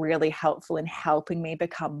really, really helpful in helping me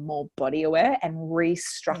become more body aware and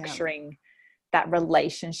restructuring that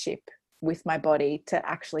relationship with my body to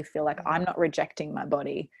actually feel like I'm not rejecting my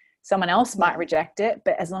body. Someone else might reject it,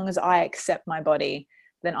 but as long as I accept my body,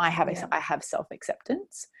 then I have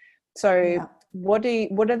self-acceptance. So what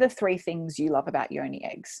are the 3 things you love about yoni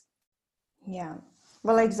eggs? Yeah.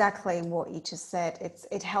 Well, exactly what you just said.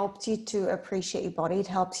 It helps you to appreciate your body. It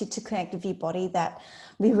helps you to connect with your body that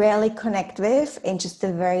we rarely connect with in just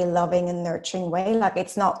a very loving and nurturing way. Like,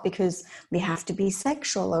 it's not because we have to be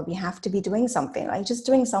sexual or we have to be doing something, like just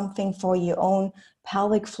doing something for your own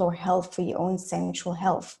pelvic floor health, for your own sensual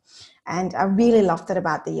health. And I really love that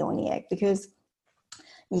about the yoni egg, because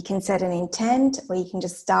you can set an intent, or you can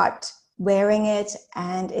just start wearing it,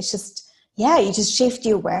 and it's just, you just shift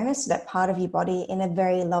your awareness to that part of your body in a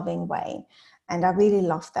very loving way. And I really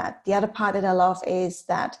love that. The other part that I love is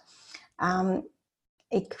that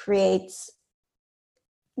it creates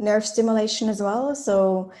nerve stimulation as well.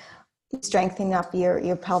 So strengthening up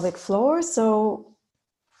your pelvic floor. So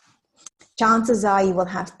chances are you will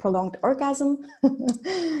have prolonged orgasm.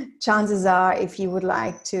 Chances are, if you would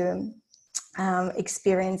like to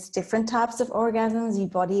experience different types of orgasms, your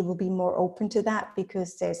body will be more open to that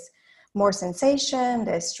because there's more sensation,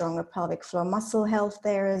 there's stronger pelvic floor muscle health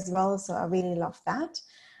there as well. So I really love that.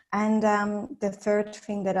 And the third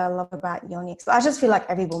thing that I love about yoni, so I just feel like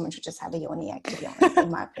every woman should just have a yoni egg, to be honest, in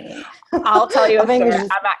my opinion. I'll tell you a story.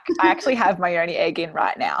 Just... I actually have my yoni egg in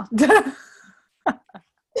right now.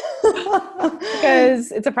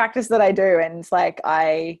 Because it's a practice that I do, and it's like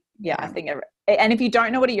I think and if you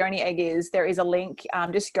don't know what a yoni egg is, there is a link.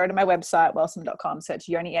 Just go to my website, wellsome.com, search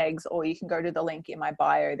yoni eggs, or you can go to the link in my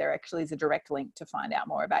bio. There actually is a direct link to find out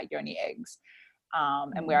more about yoni eggs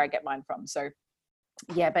and where I get mine from. So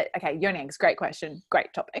yeah, but okay, yoni eggs, great question,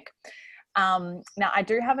 great topic. Now I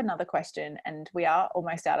do have another question, and we are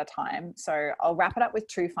almost out of time, so I'll wrap it up with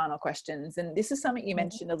two final questions. And this is something you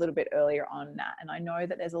mentioned a little bit earlier on, Nat, and I know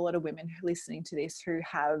that there's a lot of women listening to this who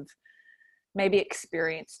have maybe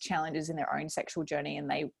experienced challenges in their own sexual journey, and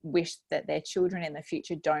they wish that their children in the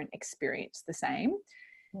future don't experience the same.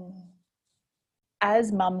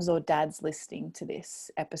 As mums or dads listening to this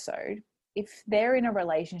episode, if they're in a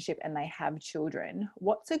relationship and they have children,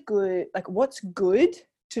 what's good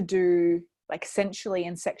to do, like sensually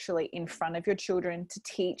and sexually, in front of your children to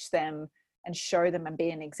teach them and show them and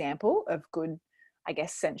be an example of good, I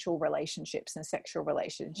guess, sensual relationships and sexual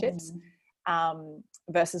relationships,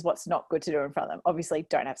 versus what's not good to do in front of them? Obviously,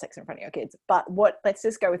 don't have sex in front of your kids, but let's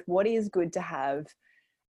just go with what is good to have,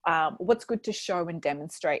 what's good to show and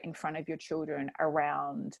demonstrate in front of your children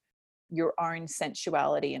around your own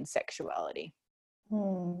sensuality and sexuality.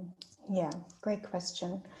 Yeah, great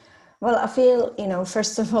question. Well, I feel,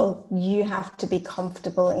 first of all, you have to be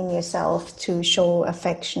comfortable in yourself to show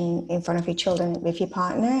affection in front of your children with your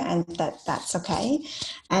partner, and that's okay.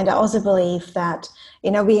 And I also believe that,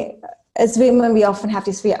 we, as women, we often have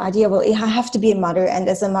this idea, well, I have to be a mother, and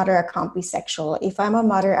as a mother, I can't be sexual. If I'm a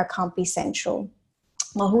mother, I can't be sensual.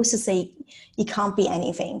 Well, who's to say you can't be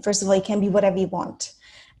anything? First of all, you can be whatever you want.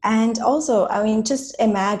 And also, I mean, just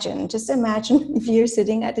imagine if you're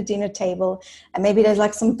sitting at the dinner table and maybe there's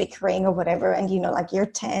like some bickering or whatever, and like you're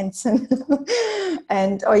tense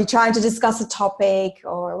and or you're trying to discuss a topic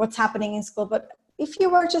or what's happening in school. But if you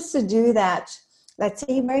were just to do that, let's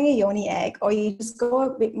say you're wearing a yoni egg, or you just go a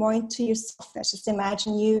bit more into your softness, just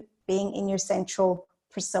imagine you being in your sensual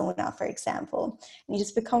persona, for example, and you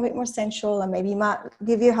just become a bit more sensual, and maybe you might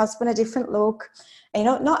give your husband a different look. And,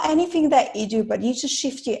 not anything that you do, but you just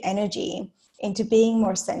shift your energy into being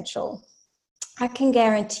more sensual. I can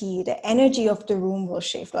guarantee you the energy of the room will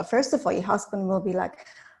shift. Well, first of all, your husband will be like,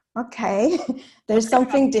 okay, there's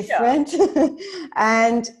something different.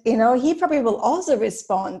 And, he probably will also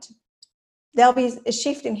respond. There'll be a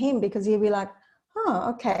shift in him because he'll be like,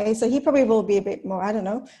 oh, okay. So he probably will be a bit more, I don't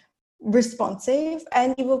know, responsive,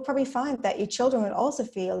 and you will probably find that your children will also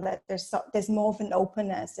feel that there's more of an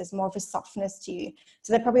openness, there's more of a softness to you,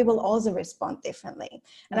 so they probably will also respond differently.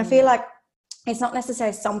 And I feel like it's not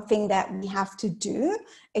necessarily something that we have to do,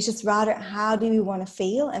 it's just rather how do we want to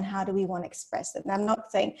feel and how do we want to express it. And I'm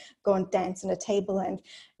not saying go and dance on a table and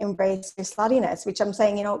embrace your sluttiness, which I'm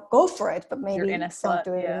saying, go for it, but maybe don't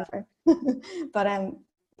do it.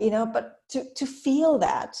 But to feel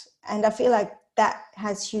that. And I feel like that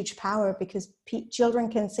has huge power, because children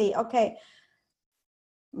can see, okay,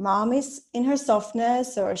 mom is in her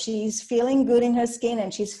softness, or she's feeling good in her skin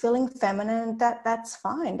and she's feeling feminine. That's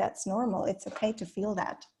fine. That's normal. It's okay to feel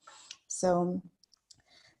that. So,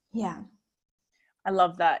 yeah. I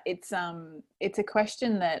love that. It's a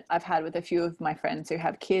question that I've had with a few of my friends who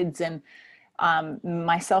have kids, and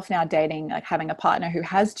myself now dating, like having a partner who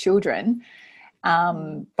has children,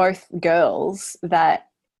 both girls, that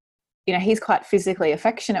he's quite physically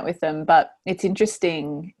affectionate with them, but it's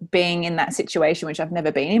interesting being in that situation, which I've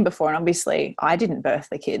never been in before. And obviously I didn't birth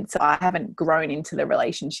the kids, so I haven't grown into the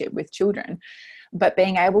relationship with children, but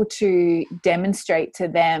being able to demonstrate to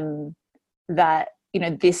them that,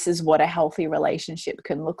 this is what a healthy relationship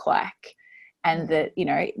can look like. And that,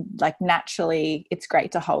 like naturally it's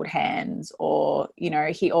great to hold hands, or,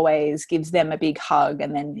 he always gives them a big hug,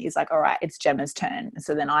 and then he's like, all right, it's Gemma's turn.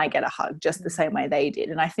 So then I get a hug just the same way they did.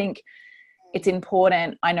 And I think it's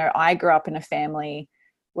important. I know I grew up in a family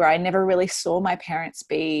where I never really saw my parents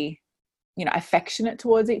be, affectionate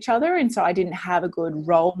towards each other. And so I didn't have a good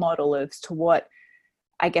role model as to what,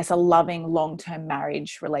 I guess, a loving long-term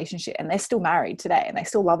marriage relationship. And they're still married today and they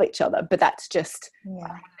still love each other, but that's just, I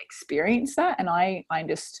haven't experienced that. And I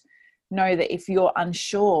just know that if you're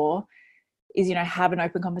unsure, is, have an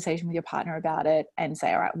open conversation with your partner about it and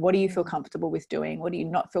say, all right, what do you feel comfortable with doing? What do you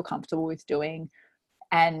not feel comfortable with doing?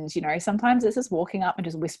 And, you know, sometimes it's just walking up and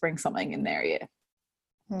just whispering something in their ear.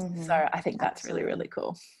 So I think that's really, really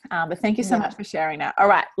cool. But thank you so much for sharing that. All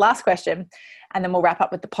right, last question, and then we'll wrap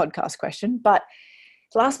up with the podcast question. But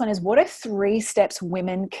the last one is, what are 3 steps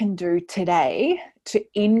women can do today to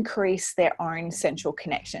increase their own sensual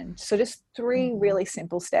connection? So just 3 really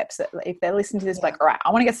simple steps that if they're listening to this, like, all right, I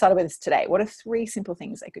want to get started with this today. What are 3 simple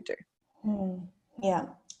things they could do? Yeah.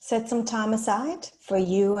 Set some time aside for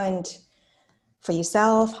you and for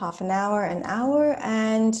yourself, half an hour,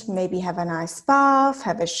 and maybe have a nice bath,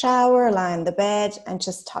 have a shower, lie in the bed, and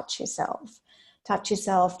just touch yourself. Touch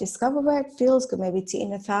yourself, discover where it feels good, maybe to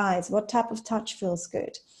inner thighs, what type of touch feels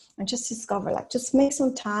good. And just discover, like, just make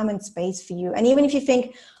some time and space for you. And even if you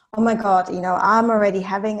think, oh my God, you know, I'm already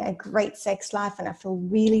having a great sex life and I feel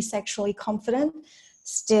really sexually confident,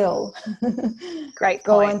 still Great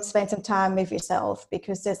go point. and spend some time with yourself,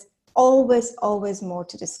 because there's always more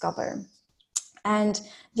to discover. And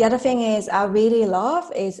the other thing is, I really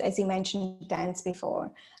love is, as you mentioned, dance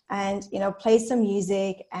before, and, you know, play some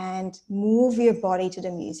music and move your body to the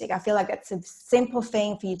music. I feel like that's a simple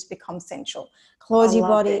thing for you to become sensual. Close your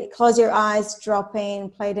body, close your eyes, drop in,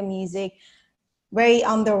 play the music, very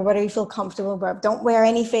under, whether you feel comfortable, but don't wear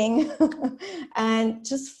anything. And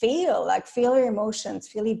just feel your emotions,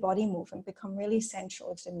 feel your body move, and become really sensual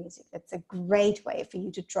with the music. That's a great way for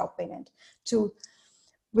you to drop in and to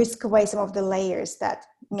whisk away some of the layers that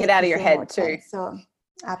get out of your head too. So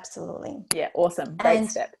absolutely. Yeah, awesome. Great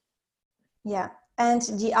step. Yeah. And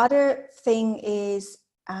the other thing is,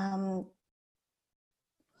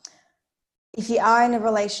 if you are in a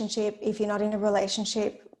relationship, if you're not in a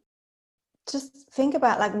relationship, just think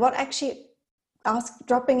about, like, what actually,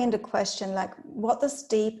 dropping in the question, like, what does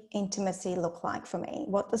deep intimacy look like for me?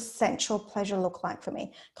 What does sensual pleasure look like for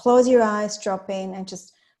me? Close your eyes, drop in, and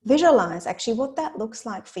just visualize actually what that looks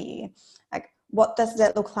like for you. Like, what does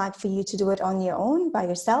that look like for you to do it on your own, by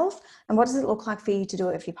yourself? And what does it look like for you to do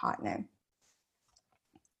it with your partner?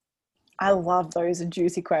 I love those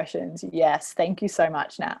juicy questions. Yes. Thank you so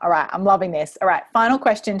much, Nat. All right. I'm loving this. All right. Final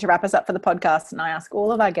question to wrap us up for the podcast. And I ask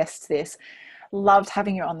all of our guests this. Loved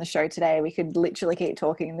having you on the show today. We could literally keep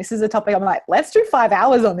talking. This is a topic I'm like, let's do 5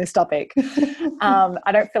 hours on this topic.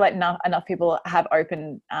 I don't feel like enough people have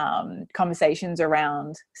open conversations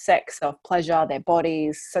around sex, self-pleasure, their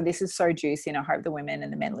bodies. So this is so juicy, and I hope the women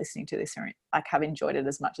and the men listening to this have enjoyed it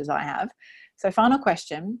as much as I have. So final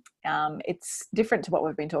question. It's different to what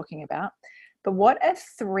we've been talking about, but what are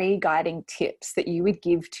 3 guiding tips that you would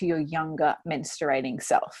give to your younger menstruating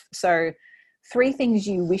self? So 3 things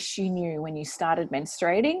you wish you knew when you started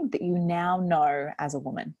menstruating that you now know as a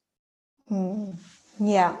woman.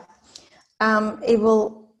 Yeah. It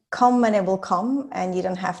will come when it will come, and you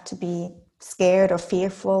don't have to be scared or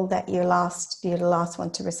fearful that you're the last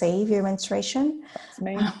one to receive your menstruation. That's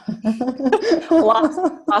me. last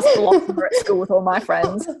blossomer at school with all my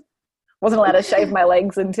friends. Wasn't allowed to shave my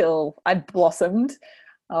legs until I'd blossomed.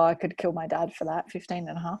 Oh, I could kill my dad for that. 15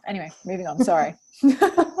 and a half. Anyway, moving on. Sorry.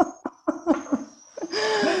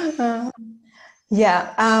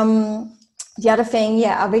 The other thing,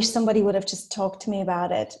 I wish somebody would have just talked to me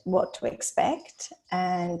about it, what to expect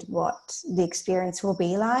and what the experience will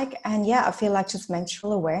be like. And I feel like just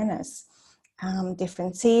menstrual awareness,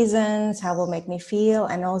 different seasons, how it will make me feel,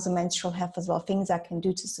 and also menstrual health as well, things I can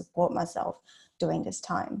do to support myself during this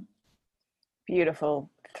time.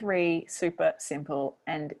 Beautiful. 3 super simple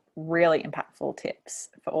and really impactful tips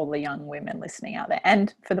for all the young women listening out there,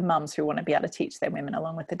 and for the mums who want to be able to teach their women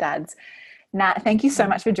along with the dads. Nat, thank you so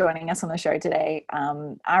much for joining us on the show today.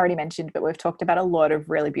 I already mentioned, but we've talked about a lot of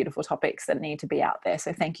really beautiful topics that need to be out there.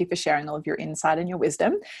 So thank you for sharing all of your insight and your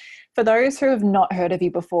wisdom. For those who have not heard of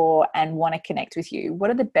you before and want to connect with you, what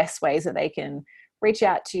are the best ways that they can reach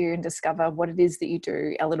out to you and discover what it is that you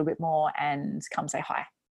do a little bit more and come say hi?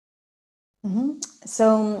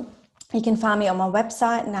 So you can find me on my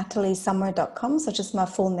website, nathaliesommer.com. So just my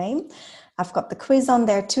full name. I've got the quiz on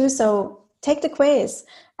there too. So take the quiz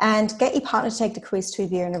and get your partner to take the quiz too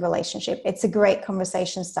if you're in a relationship. It's a great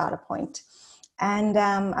conversation starter point. And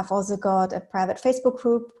I've also got a private Facebook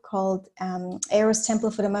group called Eros Temple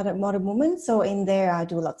for the Modern Woman. So in there, I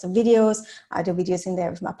do lots of videos. I do videos in there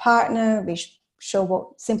with my partner. We show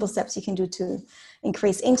what simple steps you can do to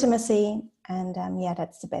increase intimacy. And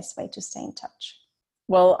that's the best way to stay in touch.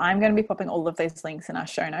 Well, I'm going to be popping all of those links in our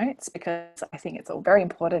show notes because I think it's all very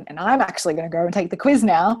important, and I'm actually going to go and take the quiz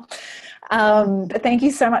now. But thank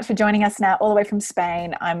you so much for joining us now all the way from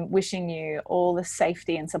Spain. I'm wishing you all the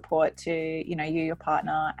safety and support to, you, your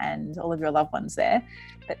partner, and all of your loved ones there.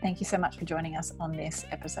 But thank you so much for joining us on this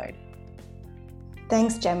episode.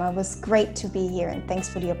 Thanks, Gemma. It was great to be here, and thanks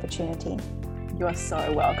for the opportunity. You are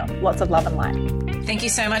so welcome. Lots of love and light. Thank you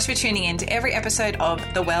so much for tuning in to every episode of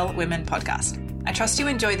the Well Women podcast. I trust you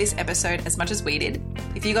enjoyed this episode as much as we did.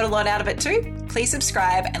 If you got a lot out of it too, please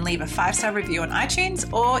subscribe and leave a 5-star review on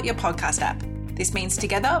iTunes or your podcast app. This means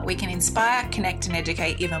together we can inspire, connect and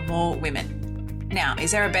educate even more women. Now, is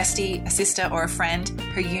there a bestie, a sister or a friend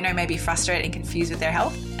who you know may be frustrated and confused with their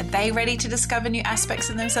health? Are they ready to discover new aspects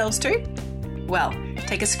of themselves too? Well,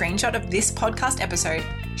 take a screenshot of this podcast episode,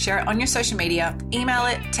 share it on your social media, email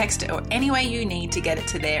it, text it, or any way you need to get it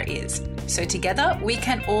to their ears. So together we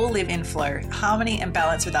can all live in flow, harmony and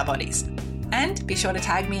balance with our bodies. And be sure to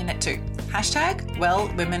tag me in it too.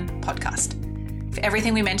 #WellWomenPodcast. For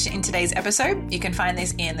everything we mentioned in today's episode, you can find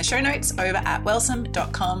this in the show notes over at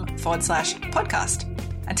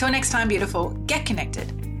wellsome.com/podcast. Until next time, beautiful, get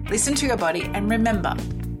connected, listen to your body, and remember,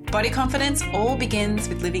 body confidence all begins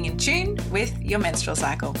with living in tune with your menstrual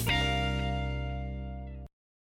cycle.